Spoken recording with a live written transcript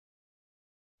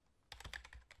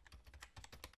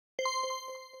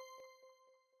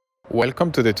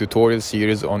Welcome to the tutorial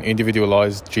series on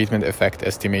individualized treatment effect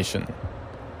estimation.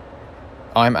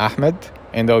 I'm Ahmed,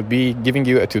 and I'll be giving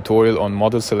you a tutorial on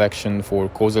model selection for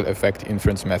causal effect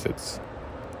inference methods.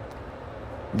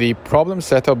 The problem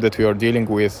setup that we are dealing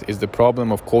with is the problem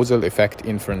of causal effect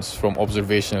inference from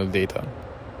observational data.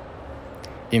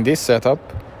 In this setup,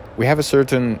 we have a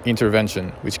certain intervention,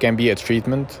 which can be a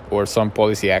treatment or some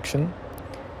policy action,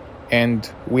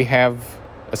 and we have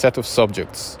a set of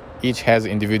subjects. Each has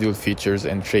individual features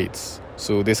and traits.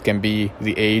 So this can be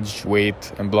the age,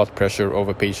 weight, and blood pressure of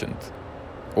a patient,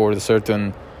 or the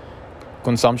certain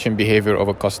consumption behavior of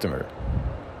a customer.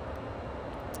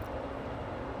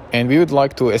 And we would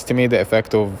like to estimate the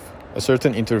effect of a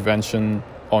certain intervention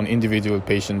on individual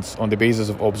patients on the basis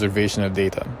of observational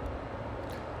data.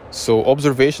 So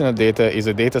observational data is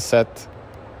a data set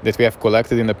that we have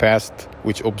collected in the past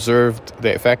which observed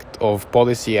the effect of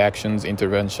policy actions,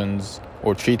 interventions,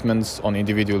 or treatments on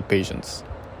individual patients.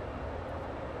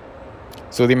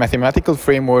 So the mathematical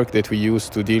framework that we use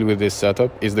to deal with this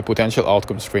setup is the potential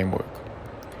outcomes framework.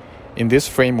 In this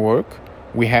framework,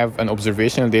 we have an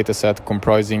observational data set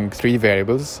comprising three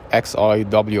variables, xi,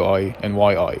 wi, and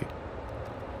yi.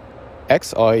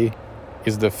 Xi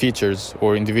is the features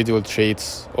or individual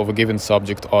traits of a given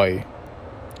subject I.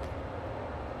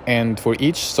 And for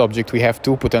each subject, we have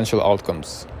two potential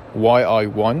outcomes,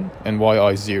 yi1 and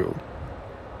yi0.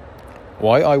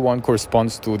 yi1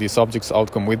 corresponds to the subject's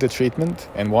outcome with the treatment,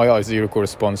 and yi0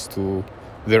 corresponds to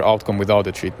their outcome without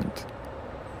the treatment.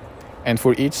 And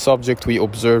for each subject, we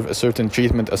observe a certain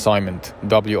treatment assignment,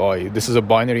 wi. This is a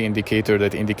binary indicator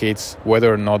that indicates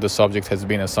whether or not the subject has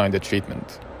been assigned a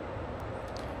treatment.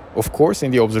 Of course,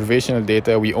 in the observational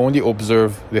data, we only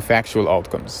observe the factual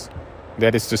outcomes.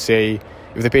 That is to say,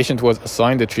 if the patient was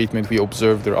assigned a treatment, we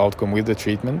observe their outcome with the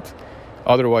treatment.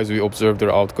 Otherwise, we observe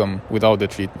their outcome without the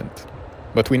treatment.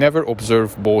 But we never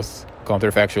observe both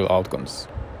counterfactual outcomes.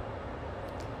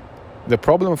 The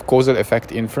problem of causal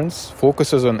effect inference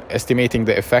focuses on estimating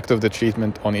the effect of the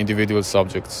treatment on individual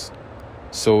subjects.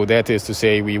 So that is to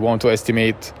say, we want to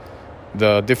estimate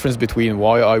the difference between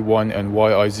yi1 and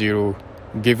yi0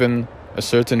 given a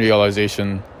certain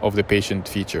realization of the patient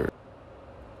feature.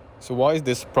 So why is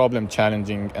this problem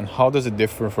challenging, and how does it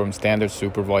differ from standard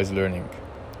supervised learning?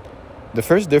 The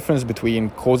first difference between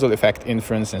causal effect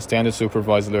inference and standard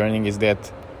supervised learning is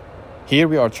that here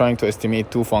we are trying to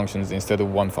estimate two functions instead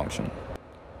of one function.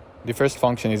 The first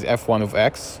function is f1 of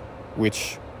x,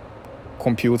 which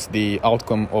computes the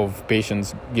outcome of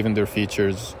patients given their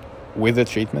features with the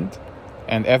treatment,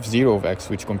 and f0 of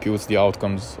x, which computes the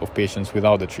outcomes of patients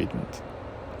without the treatment.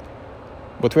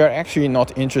 But we are actually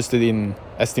not interested in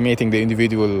estimating the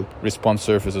individual response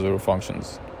surfaces or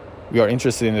functions. We are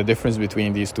interested in the difference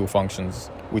between these two functions,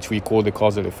 which we call the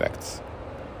causal effects.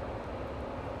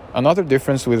 Another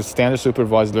difference with standard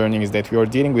supervised learning is that we are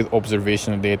dealing with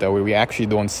observational data where we actually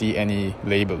don't see any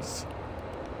labels.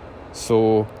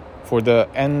 So for the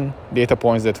n data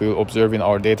points that we will observe in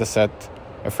our data set,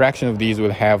 a fraction of these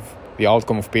will have the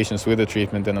outcome of patients with the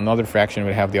treatment, and another fraction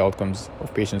will have the outcomes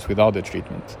of patients without the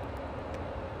treatment.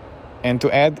 And to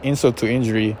add insult to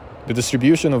injury, the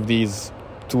distribution of these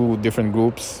two different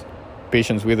groups,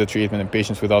 patients with the treatment and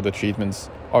patients without the treatments,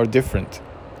 are different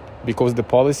because the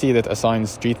policy that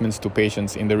assigns treatments to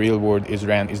patients in the real world is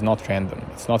not random.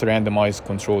 It's not a randomized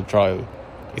controlled trial.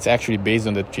 It's actually based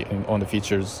on the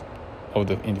features of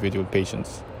the individual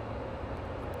patients.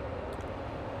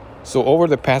 So over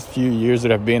the past few years,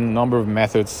 there have been a number of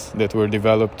methods that were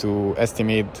developed to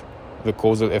estimate the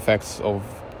causal effects of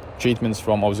treatments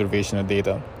from observational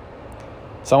data.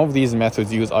 Some of these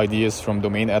methods use ideas from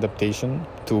domain adaptation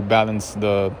to balance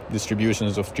the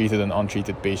distributions of treated and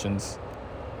untreated patients.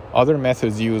 Other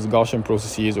methods use Gaussian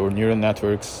processes or neural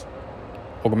networks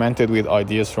augmented with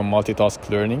ideas from multitask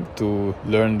learning to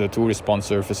learn the two response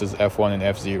surfaces f1 and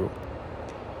f0.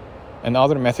 And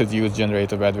other methods use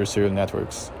generative adversarial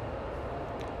networks.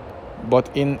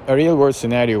 But in a real-world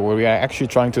scenario where we are actually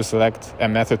trying to select a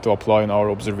method to apply in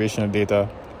our observational data,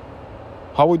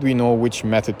 how would we know which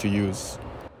method to use?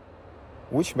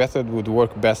 Which method would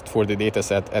work best for the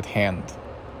dataset at hand?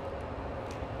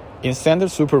 In standard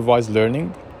supervised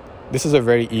learning, this is a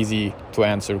very easy to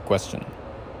answer question.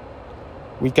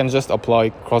 We can just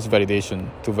apply cross-validation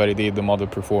to validate the model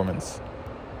performance.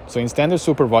 So in standard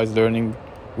supervised learning,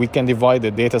 we can divide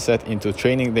the dataset into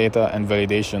training data and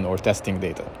validation or testing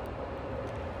data.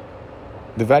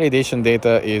 The validation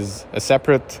data is a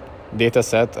separate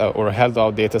dataset or a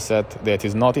held-out dataset that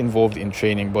is not involved in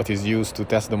training but is used to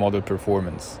test the model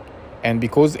performance. And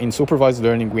because in supervised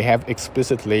learning we have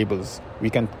explicit labels, we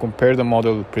can compare the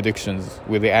model predictions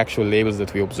with the actual labels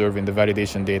that we observe in the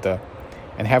validation data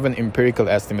and have an empirical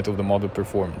estimate of the model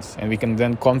performance. And we can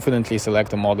then confidently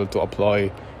select a model to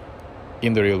apply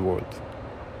in the real world.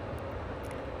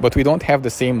 But we don't have the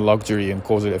same luxury in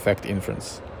causal effect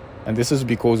inference. And this is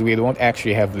because we don't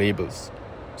actually have labels.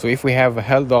 So if we have a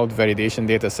held out validation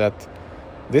data set,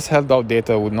 this held out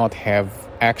data would not have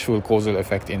actual causal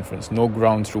effect inference, no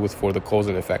ground truth for the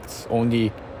causal effects,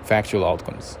 only factual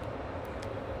outcomes.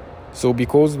 So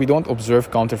because we don't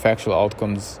observe counterfactual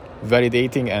outcomes,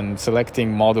 validating and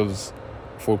selecting models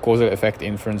for causal effect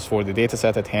inference for the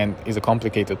dataset at hand is a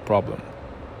complicated problem.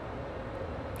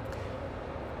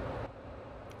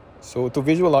 So to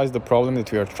visualize the problem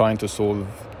that we are trying to solve,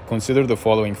 consider the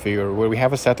following figure where we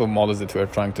have a set of models that we are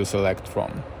trying to select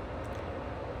from.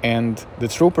 And the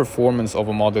true performance of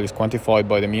a model is quantified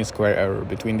by the mean square error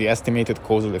between the estimated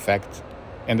causal effect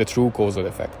and the true causal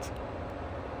effect.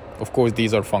 Of course,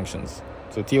 these are functions.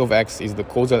 So T of x is the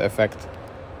causal effect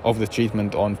of the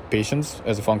treatment on patients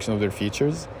as a function of their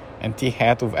features, and T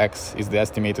hat of x is the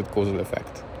estimated causal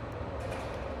effect.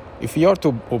 If we are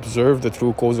to observe the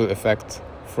true causal effect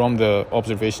from the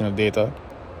observational data,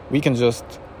 we can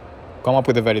just come up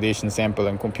with a validation sample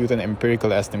and compute an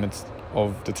empirical estimate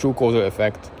of the true causal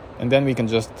effect, and then we can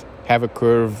just have a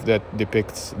curve that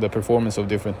depicts the performance of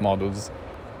different models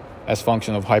as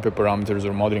function of hyperparameters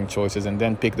or modeling choices, and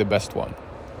then pick the best one.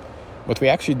 But we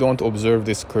actually don't observe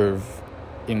this curve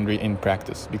in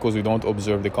practice because we don't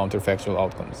observe the counterfactual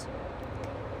outcomes.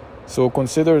 So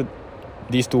consider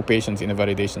these two patients in a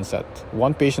validation set.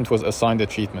 One patient was assigned a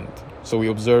treatment, so we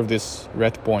observe this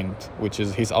red point, which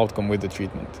is his outcome with the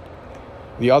treatment.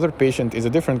 The other patient is a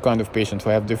different kind of patient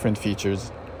who have different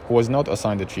features, who was not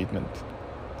assigned a treatment.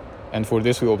 And for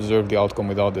this, we observe the outcome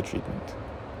without the treatment.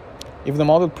 If the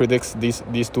model predicts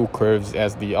these two curves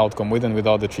as the outcome with and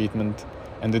without the treatment,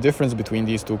 and the difference between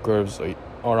these two curves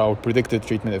are our predicted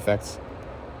treatment effects,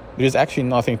 there is actually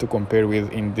nothing to compare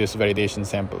with in this validation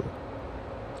sample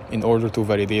in order to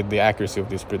validate the accuracy of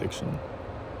this prediction.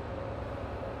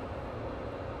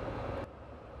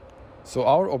 So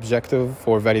our objective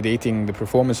for validating the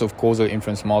performance of causal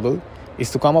inference model is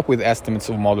to come up with estimates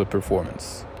of model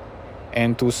performance.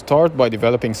 And to start by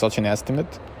developing such an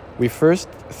estimate, we first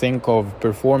think of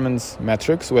performance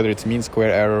metrics, whether it's mean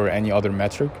square error or any other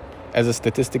metric, as a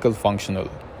statistical functional.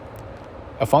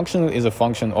 A functional is a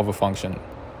function of a function,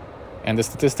 and the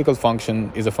statistical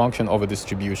function is a function of a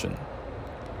distribution.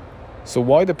 So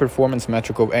why the performance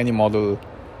metric of any model,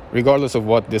 regardless of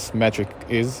what this metric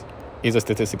is a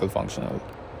statistical functional?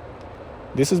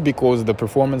 This is because the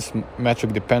performance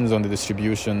metric depends on the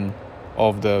distribution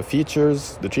of the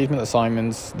features, the treatment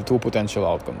assignments, the two potential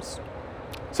outcomes.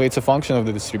 So it's a function of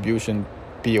the distribution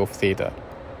P of theta,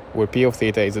 where P of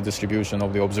theta is a distribution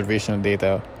of the observational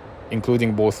data,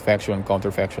 including both factual and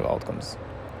counterfactual outcomes.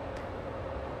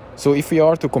 So if we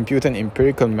are to compute an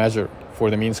empirical measure for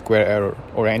the mean square error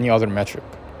or any other metric,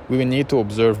 we will need to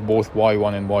observe both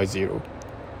y1 and y0,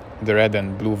 the red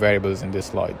and blue variables in this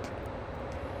slide.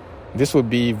 This would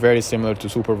be very similar to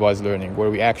supervised learning, where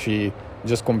we actually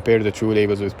just compare the true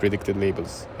labels with predicted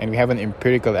labels, and we have an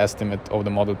empirical estimate of the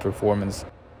model performance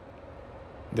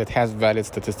that has valid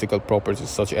statistical properties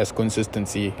such as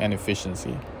consistency and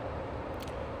efficiency.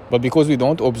 But because we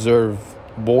don't observe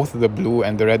both the blue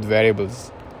and the red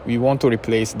variables, we want to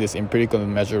replace this empirical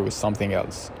measure with something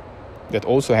else that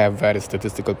also have valid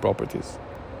statistical properties.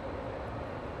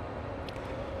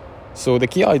 So the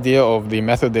key idea of the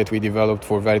method that we developed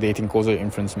for validating causal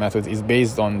inference methods is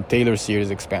based on Taylor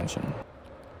series expansion.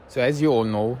 So as you all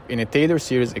know, in a Taylor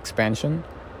series expansion,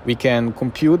 we can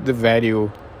compute the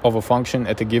value of a function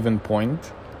at a given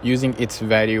point using its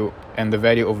value and the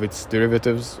value of its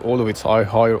derivatives, all of its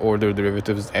higher order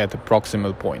derivatives at a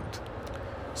proximal point.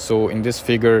 So in this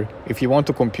figure, if you want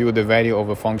to compute the value of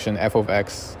a function f of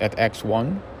x at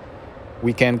x1,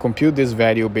 we can compute this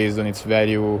value based on its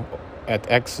value at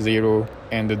x0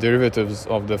 and the derivatives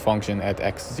of the function at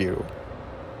x0.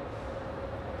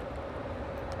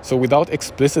 So without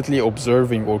explicitly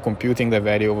observing or computing the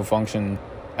value of a function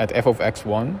at f of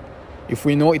x1, if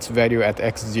we know its value at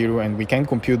x0 and we can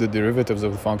compute the derivatives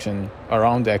of the function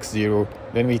around x0,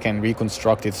 then we can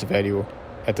reconstruct its value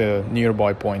at a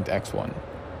nearby point x1.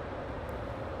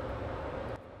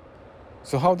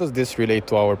 So how does this relate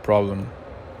to our problem?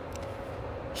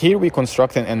 Here we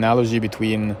construct an analogy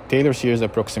between Taylor series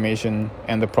approximation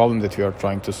and the problem that we are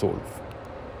trying to solve.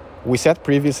 We said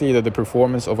previously that the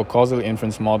performance of a causal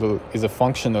inference model is a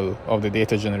functional of the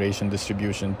data generation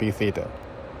distribution p theta.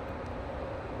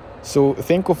 So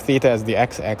think of theta as the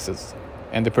x-axis,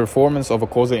 and the performance of a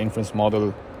causal inference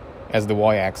model as the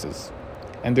y-axis.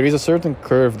 And there is a certain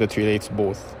curve that relates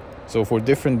both. So for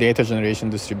different data generation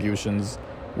distributions,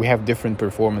 we have different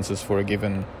performances for a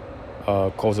given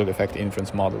causal effect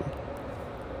inference model.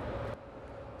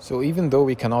 So even though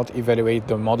we cannot evaluate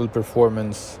the model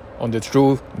performance on the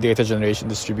true data generation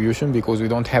distribution because we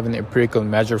don't have an empirical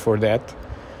measure for that,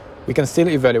 we can still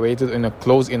evaluate it in a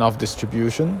close enough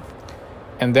distribution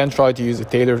and then try to use a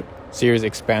Taylor series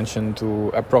expansion to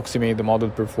approximate the model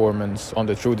performance on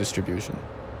the true distribution.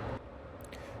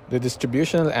 The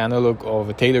distributional analog of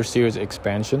a Taylor series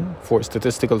expansion for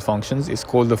statistical functions is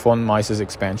called the von Mises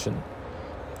expansion.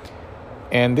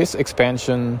 And this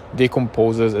expansion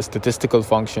decomposes a statistical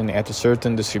function at a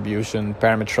certain distribution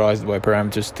parameterized by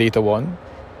parameters θ1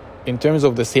 in terms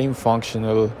of the same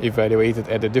functional evaluated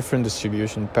at a different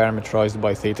distribution parameterized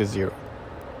by θ0.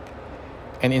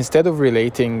 And instead of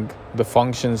relating the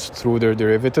functions through their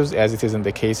derivatives, as it is in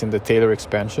the case in the Taylor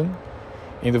expansion,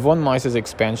 in the von Mises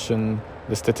expansion,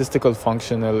 the statistical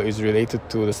functional is related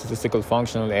to the statistical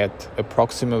functional at a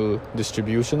proximal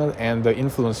distributional and the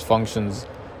influence functions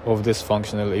of this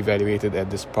functional evaluated at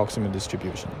this proximal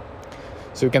distribution.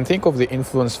 So you can think of the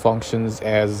influence functions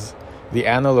as the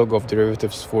analog of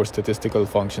derivatives for statistical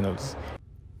functionals.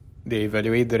 They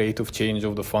evaluate the rate of change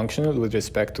of the functional with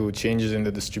respect to changes in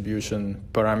the distribution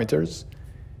parameters,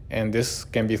 and this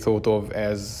can be thought of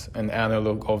as an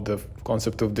analog of the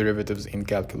concept of derivatives in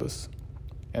calculus.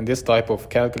 And this type of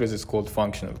calculus is called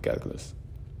functional calculus.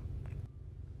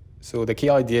 So the key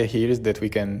idea here is that we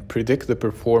can predict the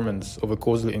performance of a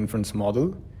causal inference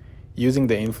model using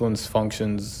the influence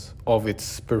functions of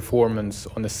its performance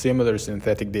on a similar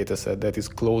synthetic dataset that is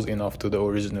close enough to the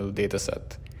original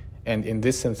dataset. And in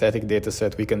this synthetic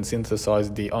dataset, we can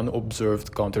synthesize the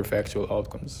unobserved counterfactual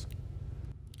outcomes.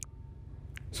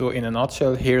 So in a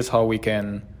nutshell, here's how we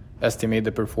can estimate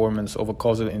the performance of a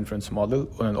causal inference model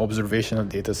on an observational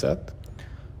dataset.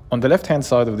 On the left-hand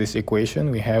side of this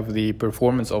equation, we have the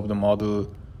performance of the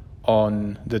model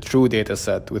on the true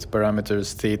dataset with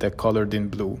parameters θ colored in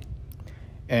blue.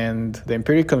 And the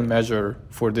empirical measure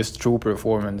for this true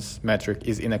performance metric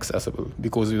is inaccessible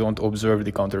because we don't observe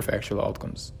the counterfactual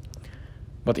outcomes.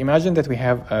 But imagine that we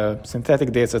have a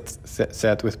synthetic data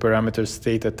set with parameters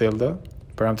θ tilde.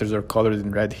 Parameters are colored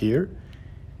in red here.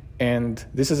 And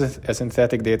this is a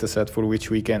synthetic data set for which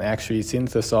we can actually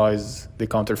synthesize the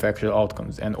counterfactual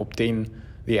outcomes and obtain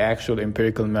the actual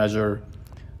empirical measure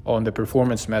on the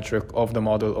performance metric of the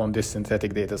model on this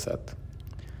synthetic data set.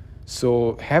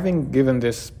 So having given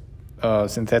this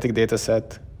synthetic data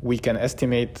set, we can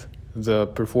estimate the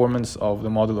performance of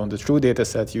the model on the true data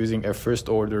set using a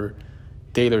first-order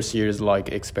Taylor series-like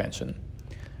expansion,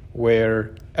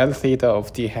 where L theta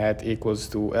of t hat equals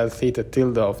to L theta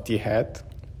tilde of t hat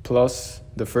plus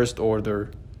the first-order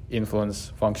influence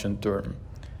function term.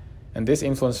 And this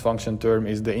influence function term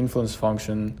is the influence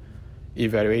function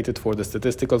evaluated for the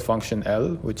statistical function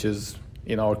L, which is,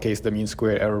 in our case, the mean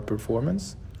square error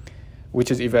performance, which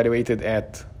is evaluated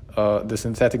at the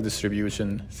synthetic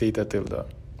distribution θ tilde.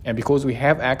 And because we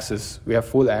have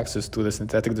full access to the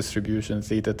synthetic distribution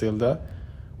θ tilde,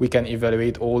 we can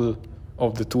evaluate all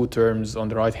of the two terms on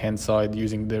the right-hand side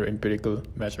using their empirical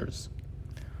measures.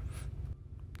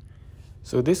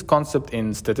 So this concept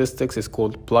in statistics is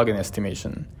called plug-in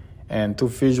estimation. And to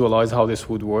visualize how this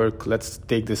would work, let's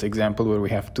take this example where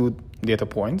we have two data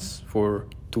points for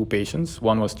two patients.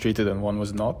 One was treated and one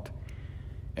was not.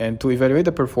 And to evaluate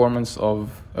the performance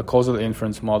of a causal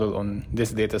inference model on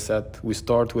this data set, we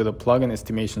start with a plug-in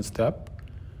estimation step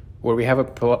where we have a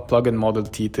plug-in model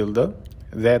T tilde.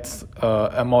 That's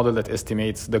a model that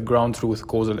estimates the ground truth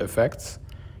causal effects,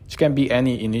 which can be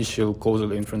any initial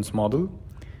causal inference model.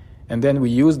 And then we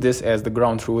use this as the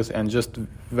ground truth and just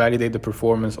validate the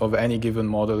performance of any given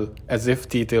model as if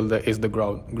T tilde is the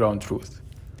ground truth.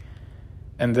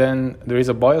 And then there is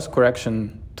a bias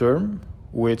correction term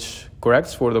which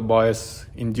corrects for the bias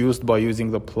induced by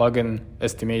using the plug-in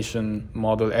estimation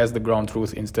model as the ground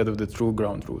truth instead of the true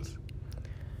ground truth.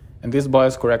 And this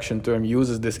bias correction term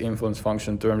uses this influence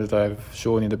function term that I've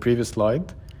shown in the previous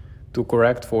slide to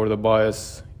correct for the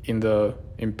bias in the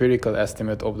empirical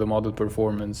estimate of the model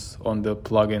performance on the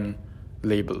plug-in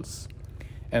labels.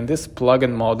 And this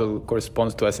plug-in model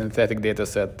corresponds to a synthetic data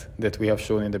set that we have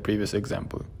shown in the previous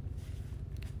example.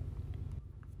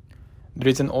 There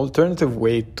is an alternative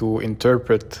way to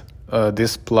interpret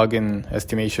this plug-in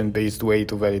estimation-based way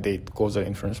to validate causal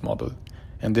inference model.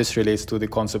 And this relates to the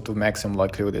concept of maximum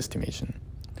likelihood estimation.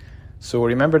 So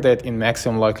remember that in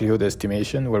maximum likelihood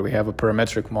estimation, where we have a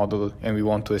parametric model and we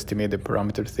want to estimate the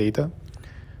parameter theta,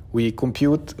 we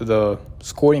compute the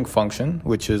scoring function,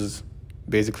 which is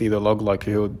basically the log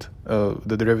likelihood,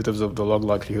 the derivatives of the log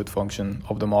likelihood function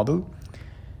of the model,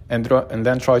 and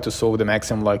then try to solve the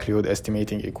maximum likelihood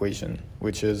estimating equation,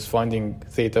 which is finding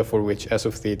theta for which S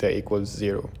of theta equals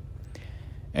 0.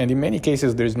 And in many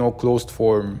cases, there is no closed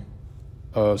form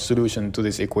solution to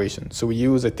this equation. So we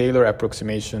use a Taylor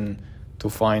approximation to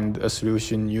find a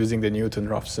solution using the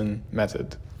Newton-Raphson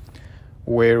method,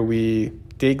 where we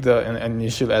take an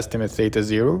initial estimate theta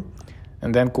 0,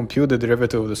 and then compute the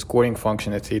derivative of the scoring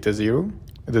function at theta 0.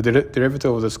 The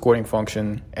derivative of the scoring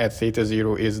function at theta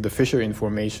 0 is the Fisher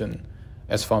information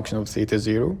as function of theta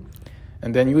 0.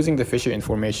 And then using the Fisher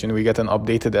information, we get an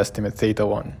updated estimate theta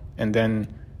 1. And then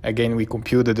again, we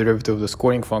compute the derivative of the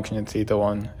scoring function at theta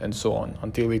 1 and so on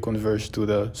until we converge to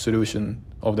the solution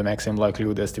of the maximum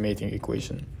likelihood estimating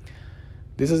equation.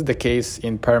 This is the case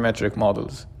in parametric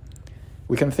models.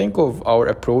 We can think of our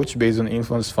approach based on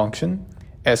influence function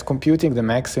as computing the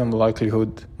maximum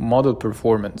likelihood model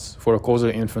performance for a causal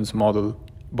inference model,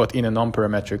 but in a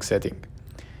non-parametric setting.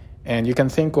 And you can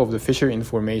think of the Fisher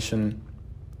information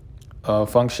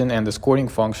function and the scoring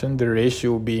function, the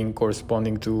ratio being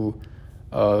corresponding to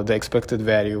the expected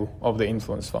value of the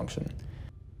influence function.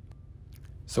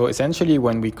 So essentially,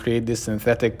 when we create this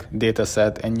synthetic data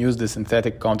set and use the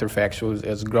synthetic counterfactuals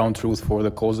as ground truth for the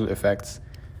causal effects,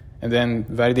 and then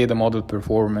validate the model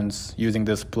performance using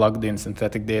this plugged-in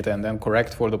synthetic data, and then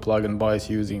correct for the plug-in bias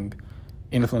using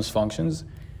influence functions,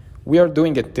 we are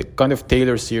doing a kind of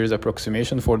Taylor series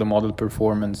approximation for the model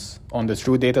performance on the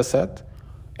true data set.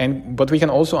 But we can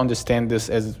also understand this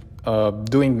as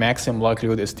doing maximum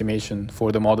likelihood estimation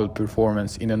for the model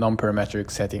performance in a non-parametric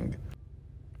setting.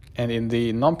 And in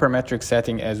the non-parametric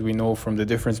setting, as we know from the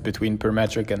difference between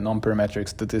parametric and non-parametric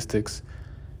statistics,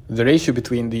 the ratio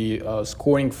between the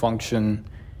scoring function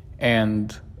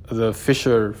and the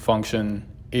Fisher function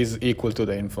is equal to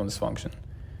the influence function.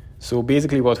 So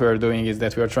basically what we are doing is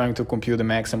that we are trying to compute the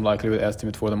maximum likelihood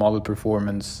estimate for the model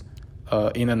performance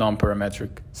in a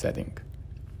non-parametric setting.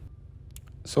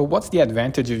 So what's the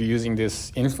advantage of using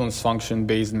this influence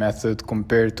function-based method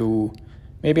compared to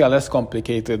maybe a less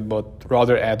complicated but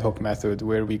rather ad hoc method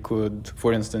where we could,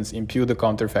 for instance, impute the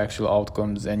counterfactual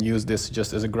outcomes and use this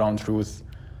just as a ground truth,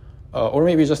 or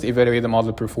maybe just evaluate the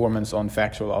model performance on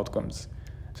factual outcomes?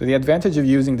 So the advantage of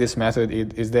using this method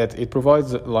is that it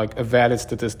provides like a valid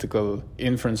statistical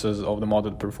inferences of the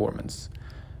model performance.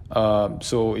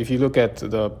 So if you look at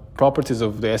the properties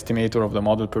of the estimator of the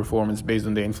model performance based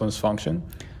on the influence function,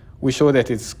 we show that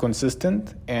it's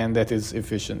consistent and that it's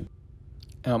efficient.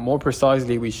 More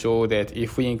precisely, we show that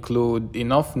if we include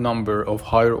enough number of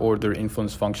higher order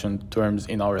influence function terms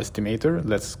in our estimator,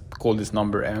 let's call this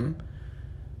number m,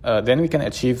 then we can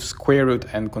achieve square root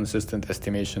and consistent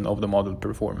estimation of the model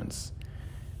performance.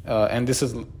 And this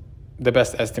is the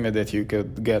best estimate that you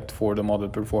could get for the model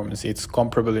performance. It's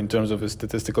comparable in terms of its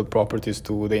statistical properties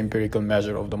to the empirical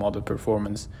measure of the model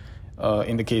performance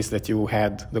in the case that you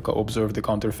had observed the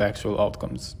counterfactual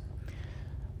outcomes.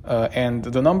 And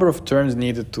the number of terms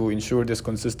needed to ensure this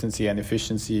consistency and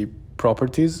efficiency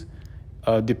properties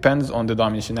depends on the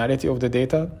dimensionality of the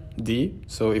data, D.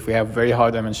 So if we have very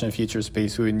high dimensional feature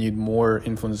space, we need more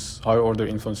higher order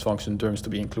influence function terms to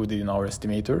be included in our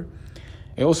estimator.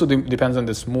 It also depends on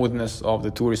the smoothness of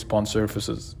the two response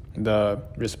surfaces, the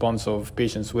response of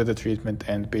patients with the treatment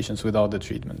and patients without the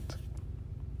treatment.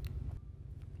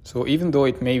 So even though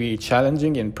it may be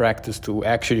challenging in practice to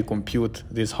actually compute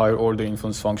these higher order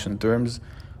influence function terms,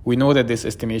 we know that this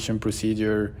estimation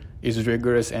procedure is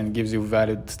rigorous and gives you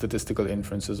valid statistical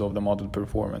inferences of the model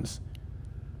performance.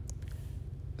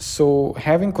 So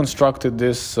having constructed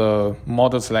this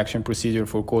model selection procedure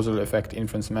for causal effect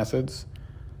inference methods,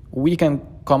 we can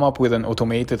come up with an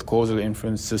automated causal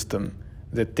inference system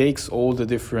that takes all the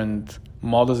different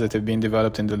models that have been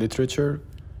developed in the literature,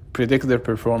 predict their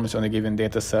performance on a given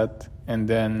data set, and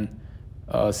then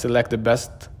select the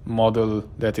best model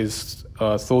that is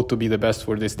thought to be the best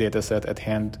for this data set at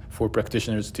hand for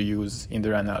practitioners to use in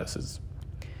their analysis.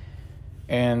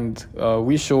 And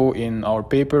we show in our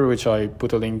paper, which I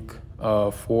put a link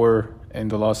for in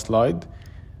the last slide,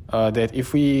 that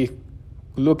if we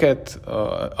look at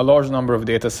a large number of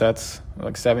data sets,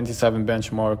 like 77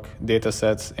 benchmark data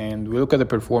sets, and we look at the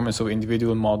performance of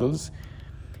individual models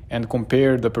and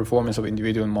compare the performance of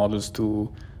individual models to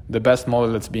the best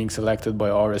model that's being selected by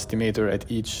our estimator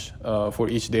at for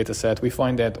each data set, we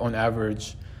find that on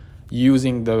average,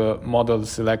 using the model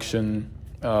selection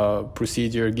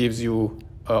procedure gives you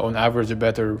on average a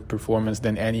better performance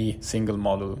than any single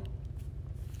model.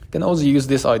 You can also use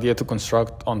this idea to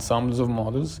construct ensembles of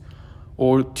models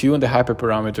or tune the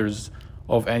hyperparameters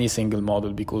of any single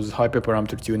model, because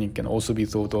hyperparameter tuning can also be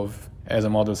thought of as a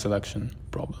model selection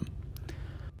problem.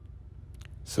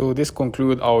 So this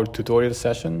concludes our tutorial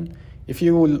session. If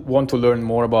you want to learn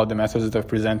more about the methods that I've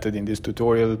presented in this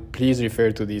tutorial, please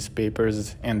refer to these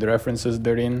papers and the references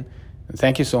therein.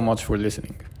 Thank you so much for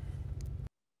listening.